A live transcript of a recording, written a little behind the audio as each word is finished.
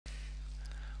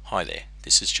Hi there,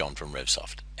 this is John from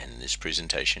RevSoft, and in this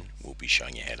presentation we'll be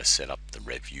showing you how to set up the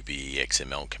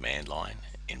Revubexml command line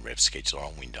in Rev Scheduler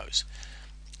on Windows.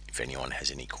 If anyone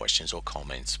has any questions or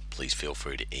comments, please feel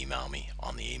free to email me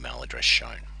on the email address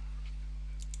shown.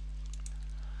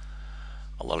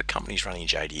 A lot of companies running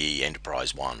JDE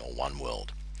Enterprise 1 or One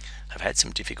World have had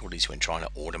some difficulties when trying to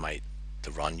automate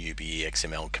the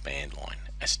RUNIEBXML command line,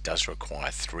 as it does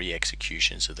require 3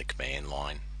 executions of the command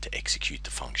line to execute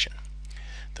the function.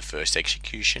 The first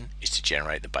execution is to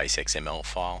generate the base XML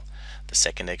file, the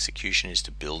second execution is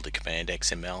to build the command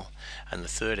XML, and the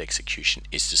third execution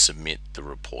is to submit the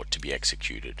report to be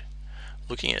executed.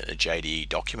 Looking at the JDE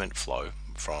document flow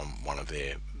from one of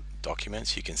their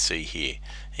documents, you can see here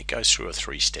it goes through a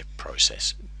 3-step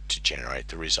process to generate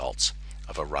the results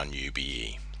of a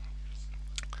RUNIEBXML.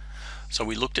 So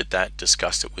we looked at that,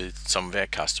 discussed it with some of our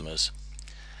customers,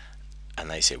 and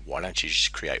they said, why don't you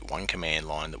just create one command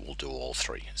line that will do all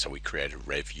 3? So we created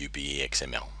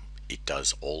Revubexml. It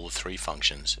does all the 3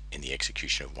 functions in the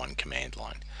execution of one command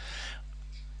line.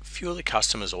 A few of the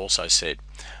customers also said,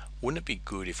 wouldn't it be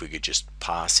good if we could just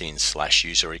pass in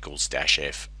 /user equals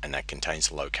 -f, and that contains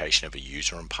the location of a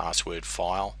user and password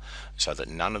file, so that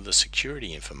none of the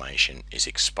security information is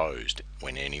exposed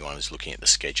when anyone is looking at the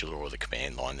scheduler or the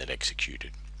command line that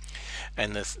executed.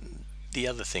 And the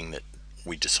other thing that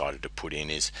we decided to put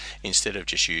in is, instead of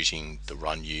just using the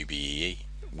RUNIEBXML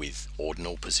with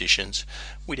ordinal positions,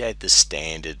 we'd add the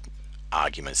standard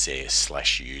arguments there,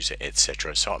 /user,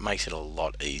 etc. So it makes it a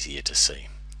lot easier to see.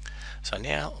 So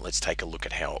now let's take a look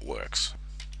at how it works.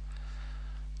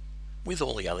 With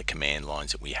all the other command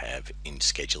lines that we have in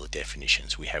scheduler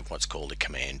definitions, we have what's called a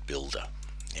command builder.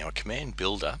 Now a command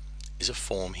builder is a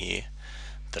form here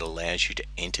that allows you to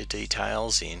enter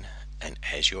details in, and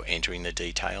as you're entering the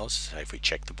details, so if we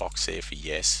check the box there for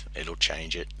yes, it'll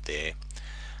change it there.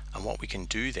 And what we can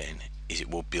do then is it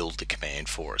will build the command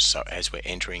for us. So as we're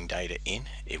entering data in,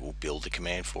 it will build the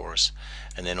command for us,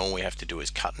 and then all we have to do is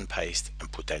cut and paste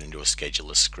and put that into a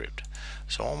scheduler script.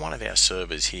 So on one of our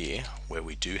servers here, where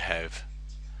we do have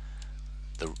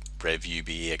the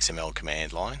Revubexml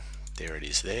command line, there it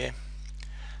is there.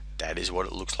 That is what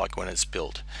it looks like when it's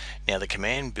built. Now the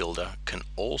command builder can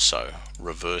also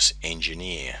reverse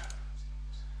engineer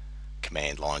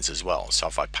command lines as well. So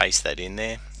if I paste that in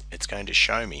there, it's going to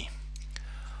show me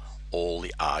all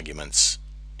the arguments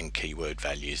and keyword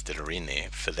values that are in there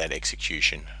for that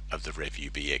execution of the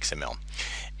Revubexml.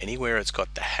 Anywhere it's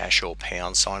got the hash or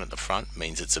pound sign at the front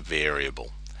means it's a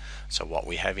variable. So what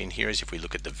we have in here is, if we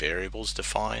look at the variables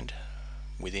defined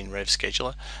within Rev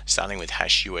Scheduler, starting with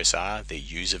 #USR, they're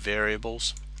user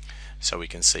variables. So we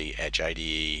can see our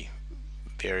JDE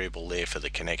variable there for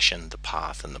the connection, the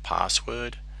path and the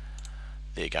password.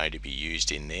 They're going to be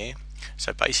used in there.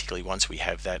 So basically once we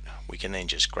have that, we can then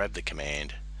just grab the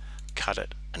command, cut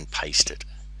it and paste it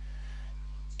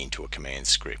into a command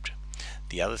script.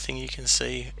 The other thing you can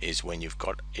see is when you've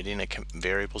got it in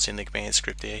variables in the command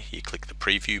script there, you click the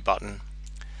preview button,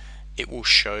 it will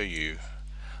show you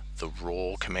the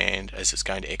raw command as it's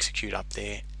going to execute up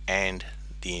there, and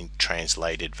the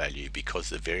translated value, because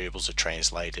the variables are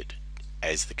translated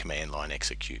as the command line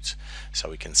executes. So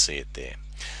we can see it there.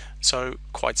 So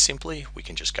quite simply, we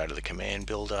can just go to the command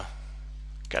builder,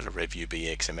 go to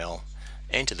Revubexml,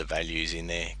 enter the values in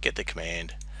there, get the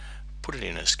command, put it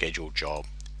in a scheduled job,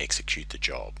 execute the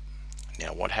job.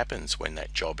 Now what happens when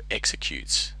that job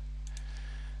executes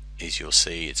is, you'll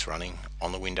see it's running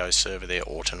on the Windows server there,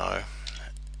 Autono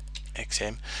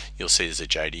XM. You'll see there's a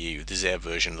JDE. This is our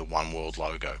version of the One World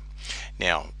logo.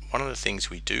 Now one of the things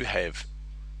we do have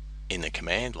in the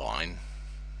command line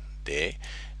there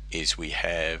is we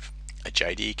have a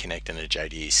JDE Connect and a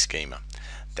JDE schema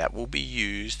that will be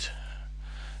used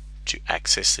to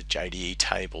access the JDE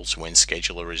tables when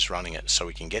scheduler is running it, so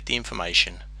we can get the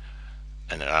information,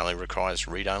 and it only requires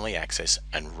read-only access,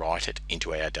 and write it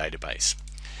into our database.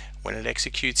 When it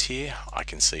executes here, I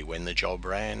can see when the job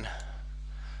ran.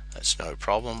 That's no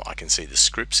problem. I can see the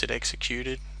scripts it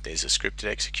executed. There's a script it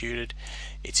executed.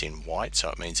 It's in white, so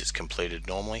it means it's completed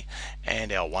normally.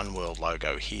 And our One World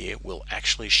logo here will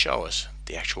actually show us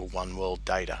the actual One World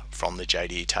data from the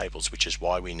JDE tables, which is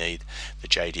why we need the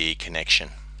JDE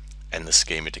connection and the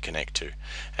schema to connect to.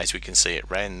 As we can see,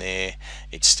 it ran there,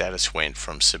 its status went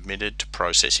from submitted to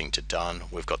processing to done.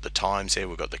 We've got the times there,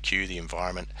 we've got the queue, the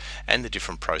environment, and the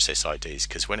different process IDs,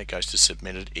 because when it goes to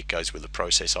submitted, it goes with the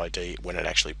process ID. When it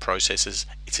actually processes,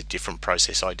 it's a different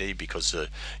process ID because the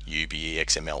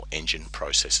Rubexml engine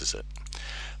processes it.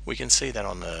 We can see that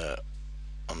on the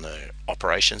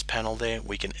operations panel there.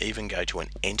 We can even go to an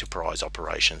enterprise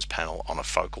operations panel on a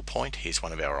focal point. Here's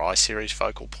one of our iSeries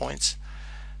focal points,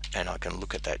 and I can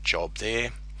look at that job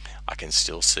there. I can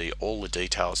still see all the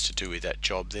details to do with that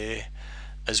job there,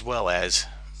 as well as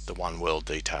the one world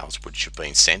details which have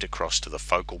been sent across to the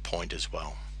focal point as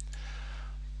well.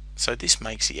 So this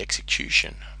makes the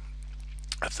execution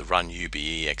of the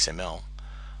RUNIEBXML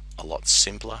a lot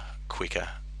simpler, quicker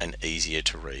and easier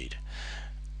to read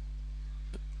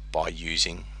by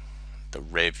using the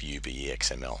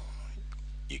Revubexml.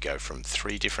 You go from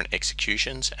 3 different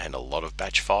executions and a lot of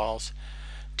batch files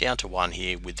down to one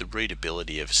here with the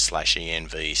readability of /env,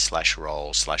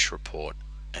 /role, /report,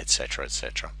 etc,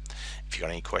 etc. If you've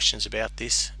got any questions about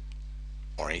this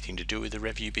or anything to do with the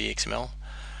Revubexml,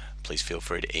 please feel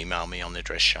free to email me on the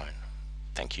address shown.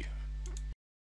 Thank you.